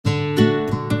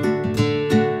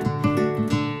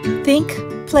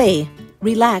Think, play,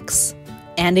 relax,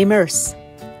 and immerse.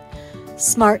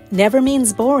 Smart never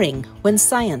means boring when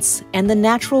science and the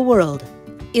natural world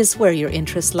is where your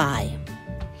interests lie.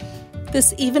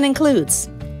 This even includes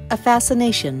a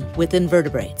fascination with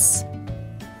invertebrates,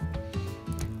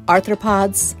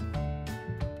 arthropods,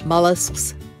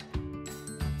 mollusks,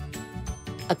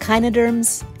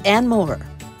 echinoderms, and more.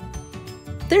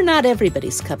 They're not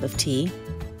everybody's cup of tea,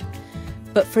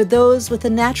 but for those with a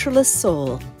naturalist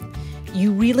soul,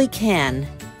 you really can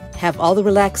have all the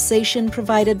relaxation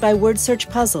provided by word search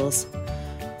puzzles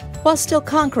while still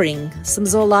conquering some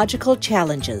zoological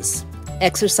challenges,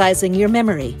 exercising your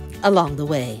memory along the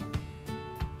way.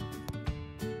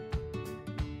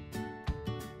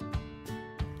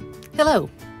 Hello,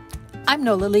 I'm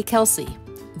Nola Kelsey,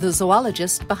 the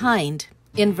zoologist behind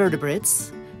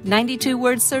Invertebrates,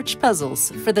 92-word search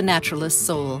puzzles for the naturalist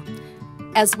soul,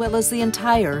 as well as the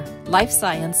entire Life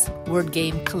Science Word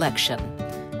Game Collection,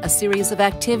 a series of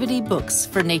activity books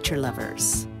for nature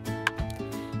lovers.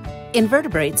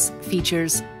 Invertebrates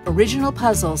features original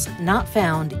puzzles not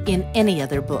found in any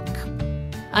other book.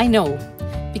 I know,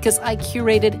 because I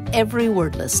curated every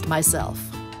word list myself.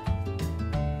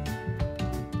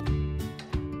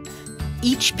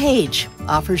 Each page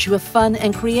offers you a fun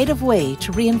and creative way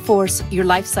to reinforce your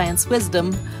life science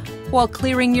wisdom while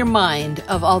clearing your mind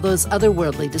of all those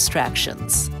otherworldly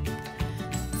distractions.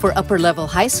 For upper-level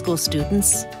high school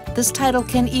students, this title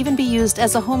can even be used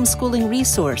as a homeschooling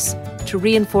resource to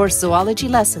reinforce zoology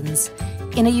lessons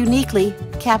in a uniquely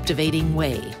captivating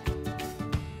way.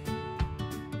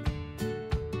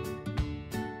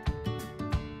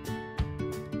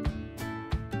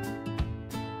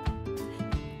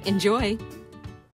 Enjoy!